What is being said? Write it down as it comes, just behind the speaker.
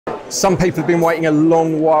Some people have been waiting a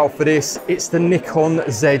long while for this. It's the Nikon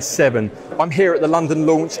Z7. I'm here at the London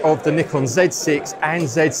launch of the Nikon Z6 and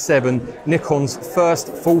Z7, Nikon's first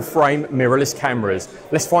full-frame mirrorless cameras.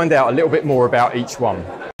 Let's find out a little bit more about each one.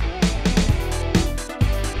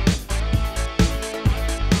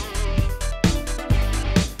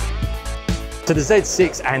 So the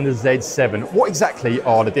Z6 and the Z7, what exactly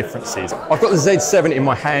are the differences? I've got the Z7 in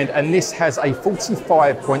my hand and this has a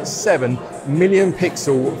 45.7 million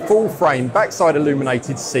pixel full frame backside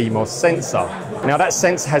illuminated CMOS sensor. Now that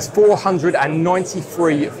sensor has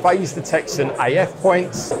 493 phase detection AF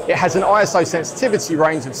points. It has an ISO sensitivity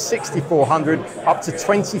range of 6400 up to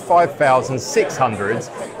 25,600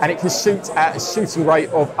 and it can shoot at a shooting rate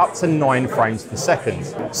of up to 9 frames per second.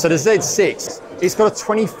 So the Z6, it's got a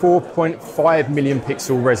 24.5 million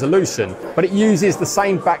pixel resolution, but it uses the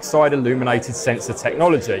same backside illuminated sensor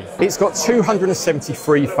technology. It's got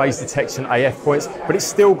 273 phase detection AF points, but it's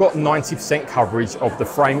still got 90% coverage of the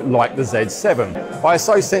frame like the Z7.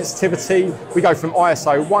 ISO sensitivity, we go from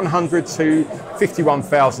ISO 100 to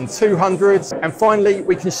 51,200, and finally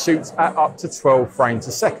we can shoot at up to 12 frames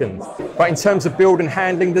a second. But in terms of build and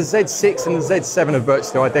handling, the Z6 and the Z7 are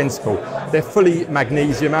virtually identical. They're fully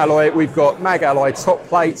magnesium alloy. We've got mag alloy top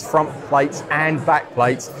plates, front plates and back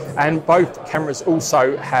plates, and both cameras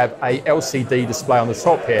also have a LCD display on the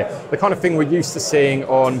top here, the kind of thing we're used to seeing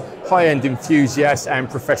on high-end enthusiast and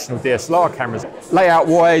professional DSLR cameras. Layout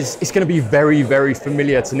wise, it's going to be very, very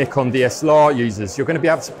familiar to Nikon DSLR users. You're going to be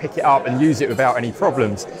able to pick it up and use it without any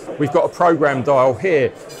problems. We've got a program dial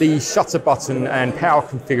here. The shutter button and power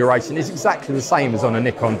configuration is exactly the same as on a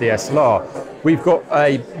Nikon DSLR. We've got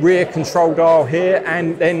a rear control dial here,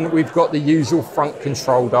 and then we've got the usual front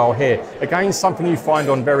control dial here. Again, something you find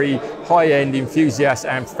on very high-end enthusiast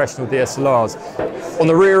and professional DSLRs. On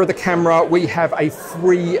the rear of the camera, we have a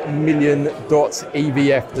 3 million dot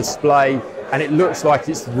EVF display, and it looks like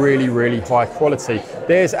it's really, really high quality.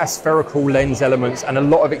 There's aspherical lens elements and a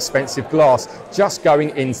lot of expensive glass just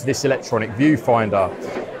going into this electronic viewfinder.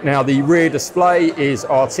 Now the rear display is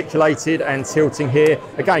articulated and tilting here.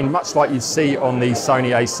 Again, much like you see on the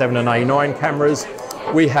Sony A7 and A9 cameras.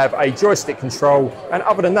 We have a joystick control, and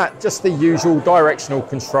other than that, just the usual directional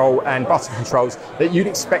control and button controls that you'd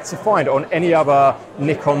expect to find on any other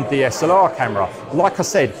Nikon DSLR camera. Like I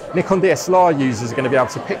said, Nikon DSLR users are going to be able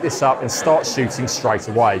to pick this up and start shooting straight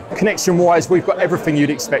away. Connection wise, we've got everything you'd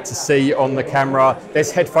expect to see on the camera. There's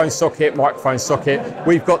headphone socket, microphone socket.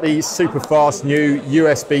 We've got the super fast new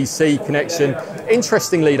USB-C connection.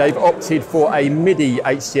 Interestingly, they've opted for a MIDI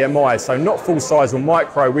HDMI, so not full size or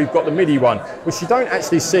micro. We've got the MIDI one, which you don't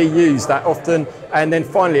actually see used that often. And then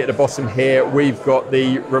finally at the bottom here, we've got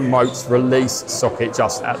the remote release socket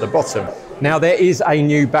just at the bottom. Now there is a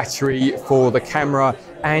new battery for the camera,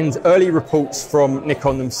 and early reports from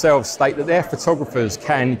Nikon themselves state that their photographers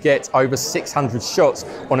can get over 600 shots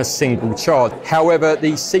on a single charge. However,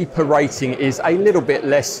 the CPA rating is a little bit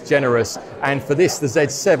less generous, and for this, the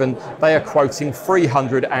Z7, they are quoting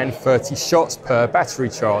 330 shots per battery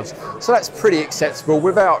charge. So that's pretty acceptable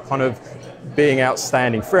without kind of being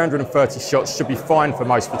outstanding. 330 shots should be fine for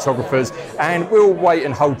most photographers, and we'll wait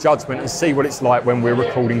and hold judgment and see what it's like when we're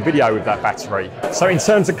recording video with that battery. So in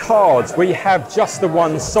terms of cards, we have just the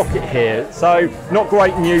one socket here, so not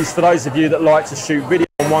great news for those of you that like to shoot video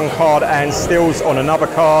on one card and stills on another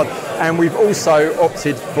card. And we've also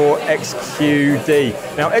opted for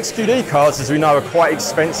XQD. Now XQD cards, as we know, are quite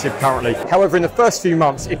expensive currently. However, in the first few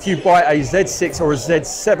months, if you buy a Z6 or a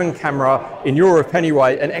Z7 camera, in Europe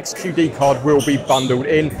anyway, an XQD card will be bundled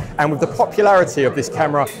in. And with the popularity of this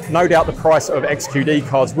camera, no doubt the price of XQD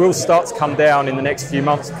cards will start to come down in the next few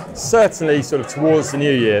months, certainly sort of towards the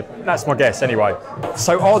new year. That's my guess anyway.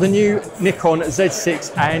 So are the new Nikon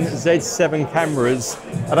Z6 and Z7 cameras,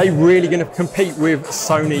 are they really going to compete with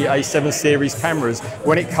Sony A7 series cameras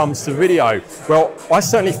when it comes to video? Well, I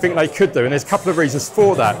certainly think they could do, and there's a couple of reasons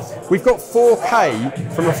for that. We've got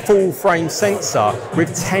 4K from a full frame sensor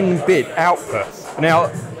with 10-bit output.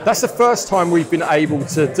 Now, that's the first time we've been able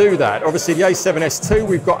to do that. Obviously the A7S II,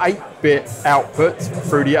 we've got 8-bit output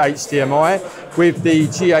through the HDMI. With the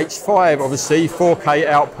GH5, obviously 4K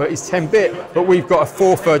output is 10-bit, but we've got a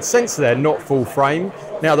 4/3 sensor there, not full frame.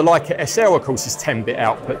 Now the Leica SL, of course, is 10-bit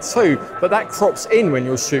output too, but that crops in when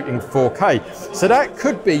you're shooting 4K. So that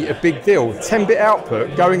could be a big deal. 10-bit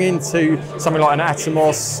output going into something like an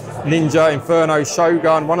Atomos, Ninja, Inferno,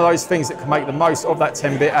 Shogun, one of those things that can make the most of that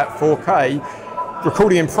 10-bit at 4K.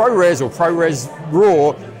 Recording in ProRes or ProRes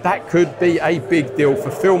RAW, that could be a big deal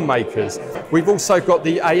for filmmakers. We've also got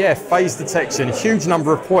the AF phase detection, a huge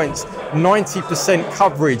number of points, 90%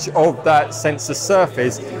 coverage of that sensor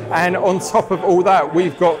surface. And on top of all that,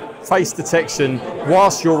 we've got face detection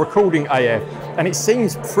whilst you're recording AF, and it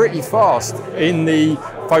seems pretty fast in the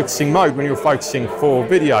focusing mode when you're focusing for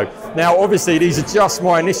video. Now, obviously, these are just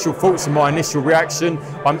my initial thoughts and my initial reaction.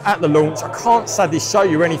 I'm at the launch. I can't sadly show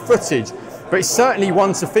you any footage, but it's certainly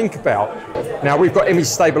one to think about. Now, we've got image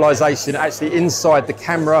stabilization actually inside the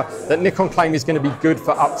camera that Nikon claim is going to be good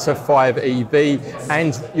for up to 5 EV,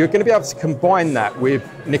 and you're going to be able to combine that with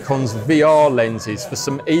Nikon's VR lenses for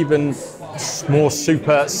some even more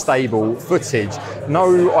super stable footage.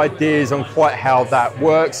 No ideas on quite how that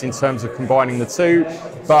works in terms of combining the two,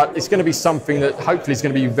 but it's going to be something that hopefully is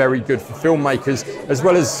going to be very good for filmmakers as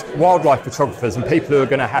well as wildlife photographers and people who are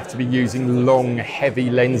going to have to be using long,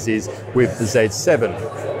 heavy lenses with the Z7.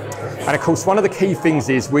 And of course, one of the key things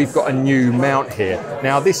is we've got a new mount here.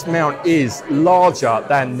 Now, this mount is larger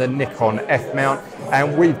than the Nikon F mount,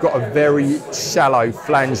 and we've got a very shallow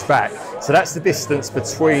flange back. So that's the distance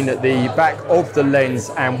between the back of the lens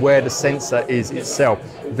and where the sensor is itself.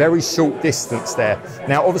 Very short distance there.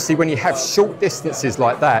 Now, obviously, when you have short distances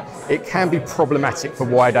like that, it can be problematic for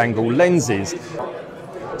wide-angle lenses.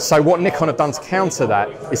 So what Nikon have done to counter that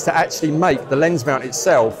is to actually make the lens mount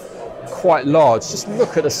itself quite large. Just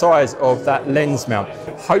look at the size of that lens mount.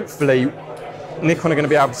 Hopefully, Nikon are going to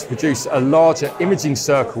be able to produce a larger imaging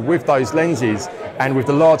circle with those lenses, and with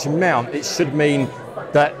the larger mount, it should mean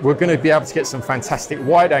that we're going to be able to get some fantastic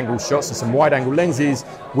wide-angle shots and some wide-angle lenses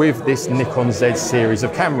with this Nikon Z series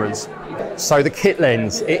of cameras. So the kit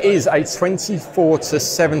lens, it is a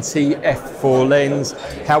 24-70 f4 lens.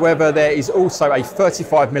 However, there is also a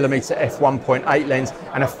 35mm f1.8 lens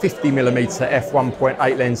and a 50mm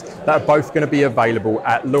f1.8 lens that are both going to be available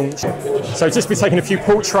at launch. So just be taking a few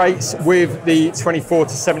portraits with the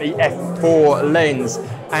 24-70 f4 lens.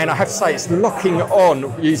 And I have to say, it's locking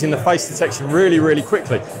on using the face detection really, really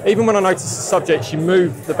quickly. Even when I noticed the subject, she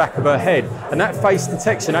moved the back of her head, and that face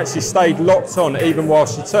detection actually stayed locked on even while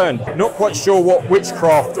she turned. Not quite sure what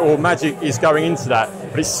witchcraft or magic is going into that,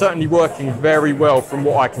 but it's certainly working very well from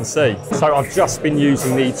what I can see. So I've just been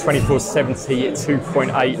using the 24-70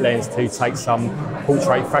 2.8 lens to take some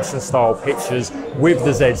portrait fashion style pictures with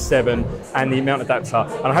the Z7 and the mount adapter.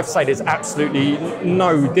 And I have to say, there's absolutely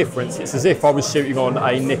no difference. It's as if I was shooting on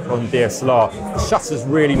a Nikon DSLR. The shutter's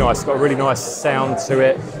really nice, it's got a really nice sound to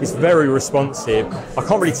it. It's very responsive. I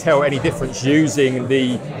can't really tell any difference using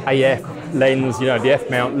the AF lens, you know, the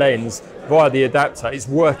F mount lens via the adapter. It's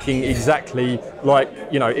working exactly like,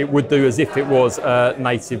 you know, it would do as if it was a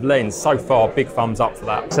native lens. So far, big thumbs up for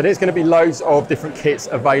that. So there's going to be loads of different kits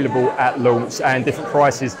available at launch and different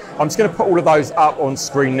prices. I'm just going to put all of those up on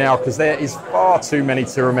screen now because there is far too many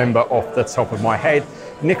to remember off the top of my head.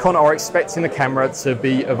 Nikon are expecting the camera to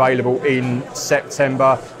be available in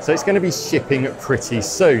September, so it's going to be shipping pretty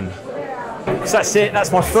soon. So that's it,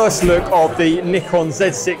 that's my first look of the Nikon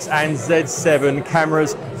Z6 and Z7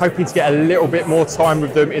 cameras. Hoping to get a little bit more time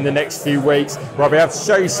with them in the next few weeks, where I'll be able to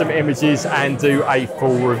show you some images and do a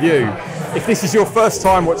full review. If this is your first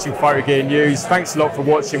time watching Photogearnews, thanks a lot for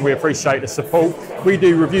watching, we appreciate the support. We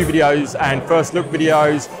do review videos and first look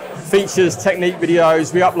videos, features, technique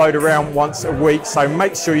videos. We upload around once a week, so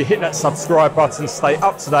make sure you hit that subscribe button, stay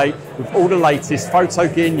up to date with all the latest photo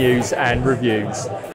gear news and reviews.